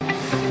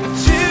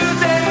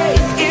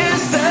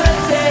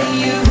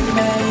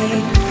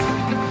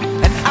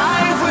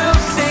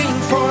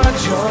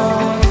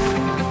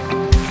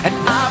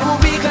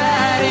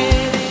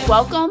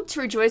Welcome to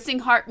Rejoicing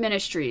Heart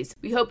Ministries.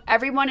 We hope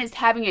everyone is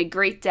having a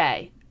great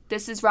day.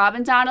 This is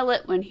Robin Donna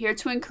Litwin here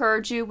to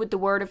encourage you with the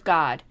Word of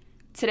God.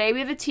 Today we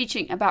have a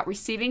teaching about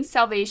receiving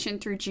salvation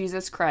through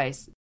Jesus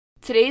Christ.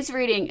 Today's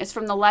reading is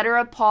from the letter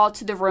of Paul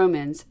to the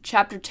Romans,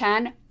 chapter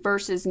 10,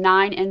 verses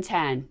 9 and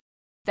 10.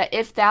 That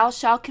if thou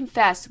shalt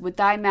confess with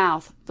thy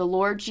mouth the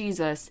Lord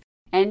Jesus,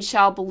 and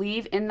shalt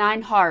believe in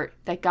thine heart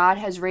that God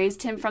has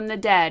raised him from the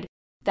dead,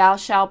 thou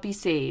shalt be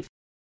saved.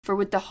 For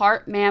with the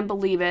heart man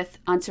believeth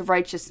unto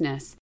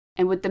righteousness,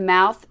 and with the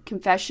mouth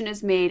confession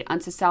is made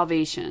unto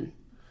salvation.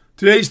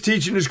 Today's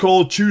teaching is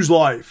called Choose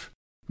Life.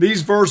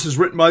 These verses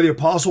written by the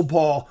Apostle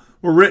Paul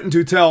were written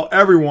to tell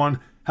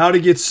everyone how to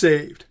get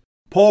saved.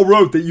 Paul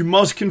wrote that you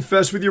must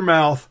confess with your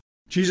mouth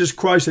Jesus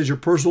Christ as your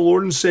personal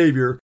Lord and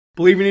Savior,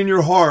 believing in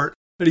your heart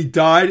that he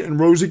died and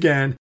rose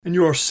again, and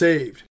you are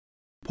saved.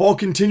 Paul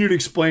continued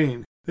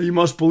explaining that you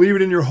must believe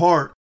it in your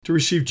heart to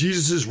receive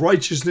Jesus'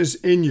 righteousness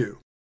in you,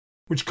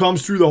 which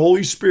comes through the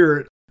Holy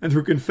Spirit and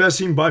through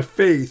confessing by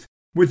faith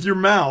with your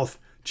mouth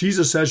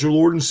Jesus as your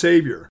Lord and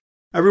Savior.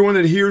 Everyone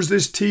that hears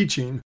this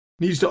teaching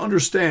needs to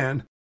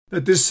understand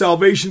that this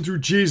salvation through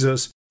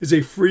Jesus is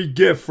a free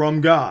gift from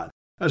God,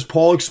 as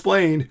Paul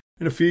explained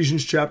in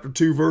Ephesians chapter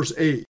 2, verse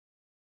 8.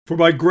 For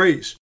by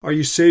grace are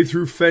you saved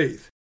through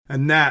faith,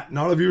 and that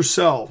not of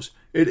yourselves,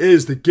 it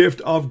is the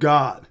gift of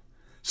God.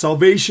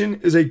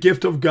 Salvation is a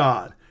gift of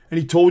God, and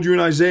he told you in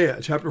Isaiah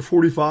chapter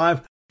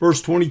 45,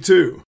 verse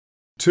 22,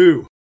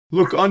 2.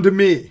 Look unto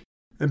me,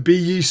 and be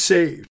ye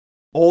saved,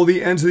 all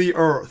the ends of the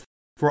earth,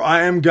 for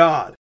I am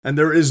God, and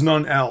there is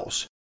none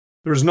else.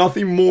 There is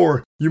nothing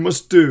more you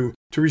must do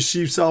to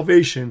receive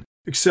salvation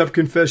except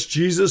confess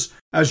Jesus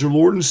as your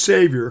Lord and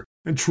Savior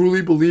and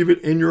truly believe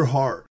it in your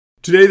heart.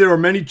 Today there are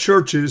many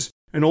churches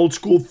and old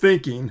school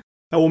thinking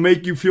that will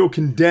make you feel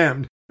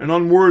condemned and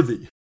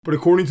unworthy, but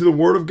according to the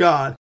Word of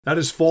God, that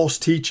is false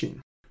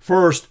teaching.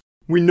 First,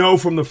 we know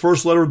from the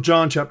first letter of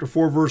John chapter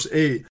 4 verse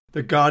 8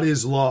 that God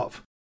is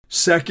love.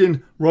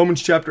 Second,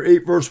 Romans chapter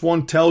 8 verse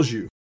 1 tells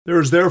you, there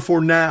is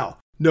therefore now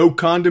no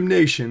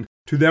condemnation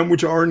to them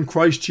which are in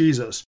Christ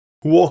Jesus,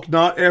 who walk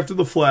not after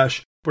the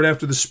flesh, but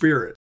after the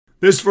Spirit.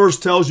 This verse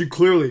tells you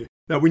clearly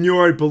that when you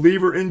are a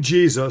believer in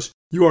Jesus,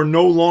 you are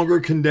no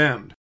longer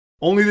condemned.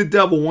 Only the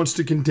devil wants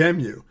to condemn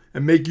you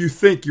and make you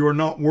think you are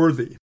not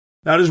worthy.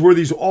 That is where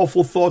these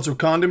awful thoughts of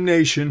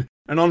condemnation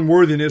and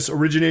unworthiness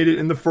originated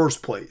in the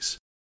first place.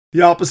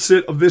 The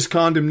opposite of this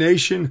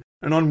condemnation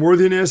and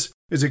unworthiness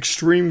is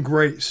extreme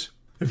grace.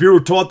 If you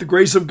were taught the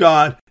grace of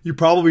God, you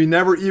probably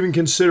never even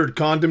considered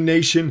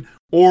condemnation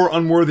or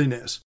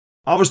unworthiness.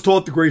 I was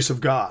taught the grace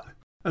of God.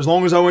 As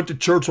long as I went to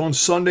church on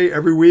Sunday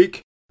every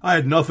week, I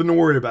had nothing to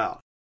worry about.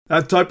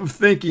 That type of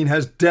thinking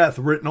has death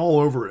written all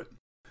over it.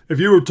 If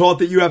you were taught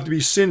that you have to be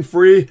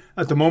sin-free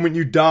at the moment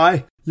you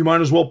die, you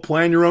might as well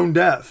plan your own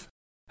death.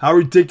 How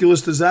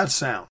ridiculous does that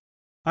sound?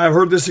 I have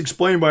heard this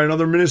explained by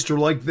another minister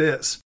like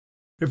this.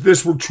 If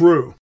this were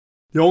true,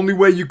 the only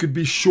way you could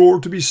be sure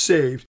to be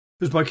saved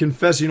is by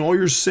confessing all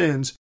your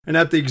sins, and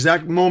at the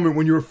exact moment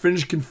when you are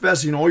finished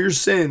confessing all your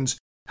sins,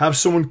 have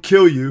someone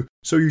kill you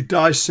so you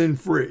die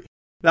sin-free.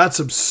 That's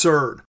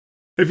absurd.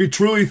 If you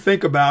truly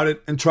think about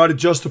it and try to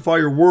justify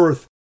your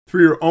worth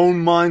through your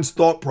own mind's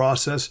thought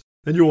process,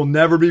 then you will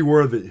never be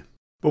worthy.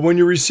 But when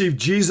you receive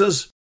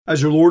Jesus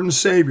as your Lord and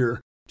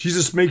Savior,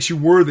 Jesus makes you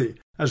worthy,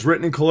 as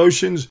written in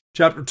Colossians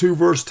chapter 2,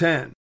 verse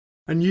 10.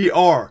 And ye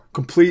are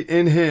complete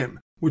in him,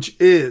 which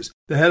is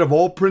the head of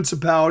all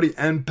principality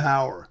and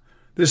power.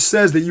 This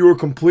says that you are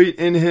complete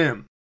in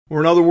him, or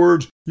in other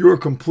words, you are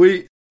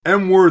complete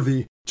and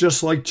worthy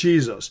just like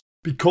Jesus,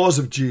 because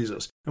of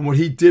Jesus and what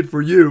he did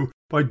for you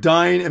by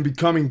dying and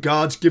becoming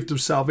God's gift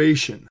of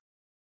salvation.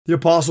 The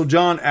Apostle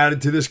John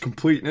added to this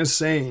completeness,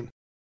 saying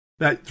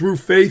that through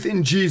faith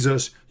in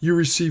Jesus, you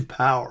receive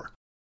power.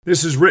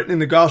 This is written in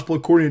the Gospel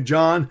according to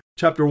John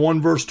chapter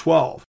 1, verse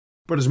 12.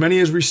 But as many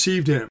as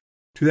received him,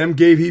 to them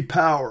gave he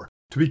power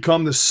to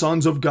become the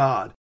sons of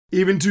God,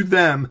 even to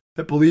them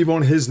that believe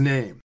on his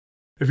name.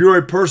 If you are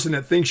a person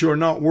that thinks you are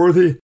not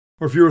worthy,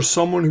 or if you are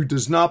someone who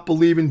does not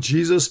believe in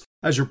Jesus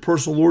as your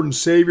personal Lord and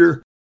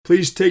Savior,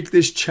 please take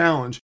this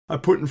challenge I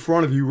put in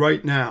front of you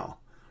right now.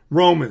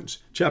 Romans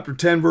chapter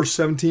 10 verse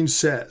 17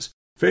 says,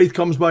 faith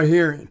comes by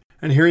hearing,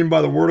 and hearing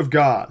by the word of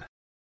God.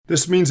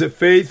 This means that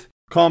faith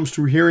comes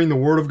through hearing the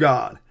word of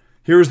God.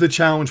 Here is the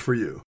challenge for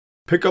you.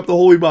 Pick up the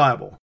Holy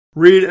Bible,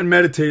 read and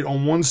meditate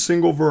on one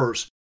single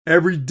verse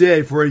every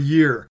day for a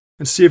year,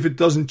 and see if it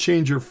doesn't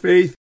change your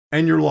faith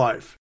and your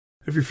life.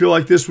 If you feel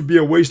like this would be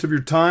a waste of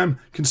your time,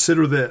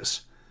 consider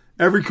this.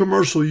 Every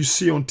commercial you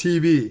see on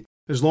TV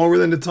is longer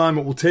than the time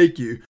it will take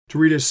you to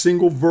read a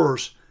single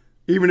verse,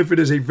 even if it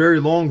is a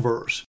very long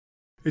verse.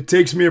 It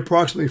takes me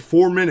approximately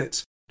 4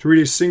 minutes to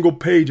read a single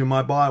page in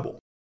my Bible.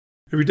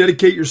 If you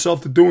dedicate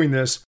yourself to doing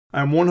this,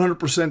 I am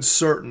 100%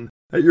 certain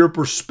that your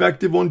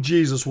perspective on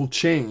Jesus will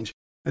change,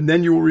 and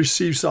then you will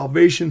receive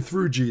salvation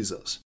through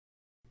Jesus.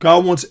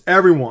 God wants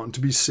everyone to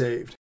be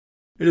saved.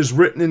 It is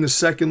written in the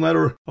second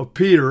letter of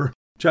Peter,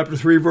 chapter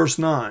 3, verse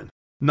 9,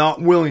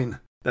 not willing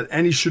that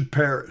any should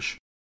perish.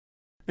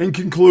 In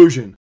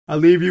conclusion, I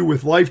leave you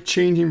with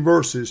life-changing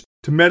verses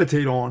to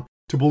meditate on,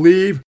 to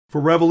believe for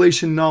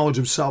revelation knowledge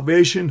of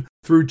salvation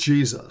through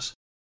Jesus.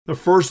 The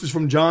first is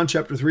from John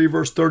chapter 3,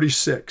 verse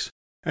 36,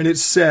 and it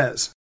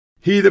says,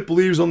 "He that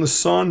believes on the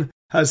Son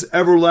has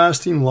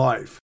everlasting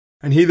life,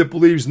 and he that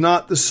believes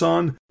not the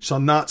Son shall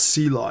not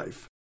see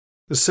life."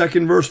 The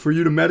second verse for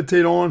you to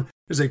meditate on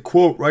is a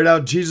quote right out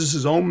of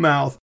Jesus' own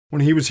mouth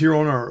when he was here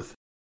on earth.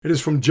 It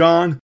is from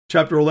John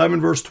chapter 11,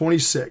 verse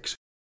 26.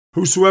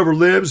 "Whosoever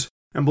lives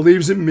and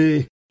believes in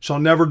me shall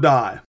never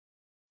die."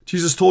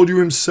 Jesus told you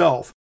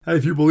himself that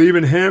if you believe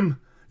in him,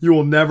 you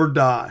will never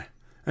die.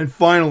 And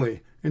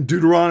finally, in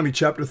Deuteronomy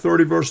chapter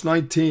 30, verse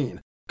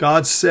 19,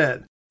 God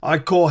said, "I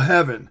call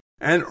heaven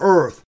and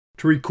earth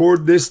to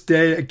record this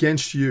day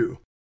against you,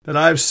 that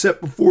I have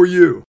set before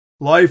you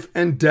life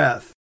and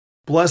death,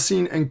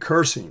 blessing and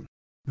cursing.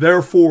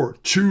 Therefore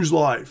choose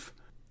life,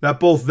 that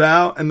both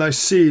thou and thy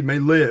seed may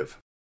live."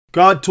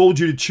 God told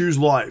you to choose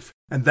life,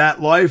 and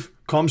that life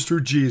comes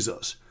through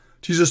Jesus.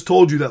 Jesus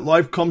told you that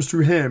life comes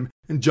through him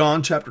in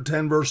John chapter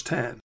 10, verse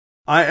 10.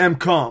 "I am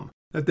come,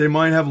 that they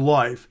might have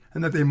life,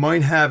 and that they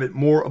might have it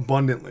more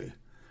abundantly."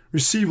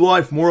 Receive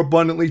life more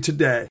abundantly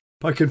today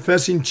by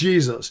confessing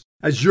Jesus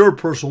as your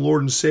personal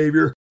Lord and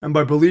Savior and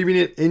by believing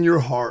it in your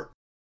heart.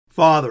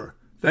 Father,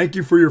 thank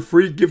you for your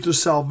free gift of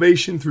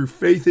salvation through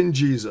faith in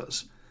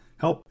Jesus.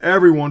 Help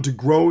everyone to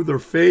grow their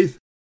faith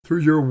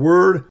through your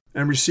word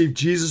and receive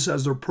Jesus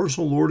as their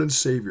personal Lord and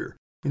Savior.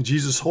 In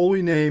Jesus'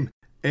 holy name,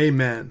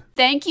 amen.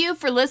 Thank you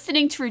for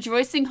listening to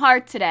Rejoicing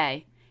Heart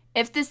today.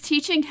 If this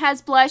teaching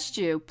has blessed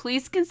you,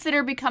 please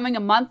consider becoming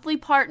a monthly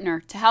partner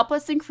to help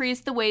us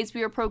increase the ways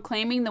we are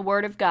proclaiming the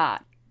Word of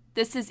God.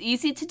 This is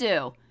easy to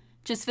do.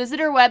 Just visit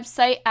our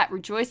website at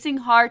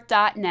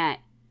rejoicingheart.net.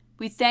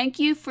 We thank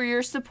you for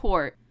your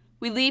support.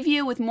 We leave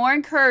you with more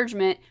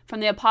encouragement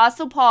from the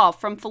Apostle Paul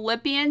from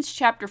Philippians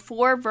chapter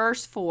 4,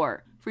 verse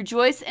 4.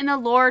 "Rejoice in the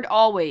Lord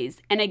always,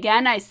 and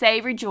again I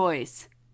say rejoice."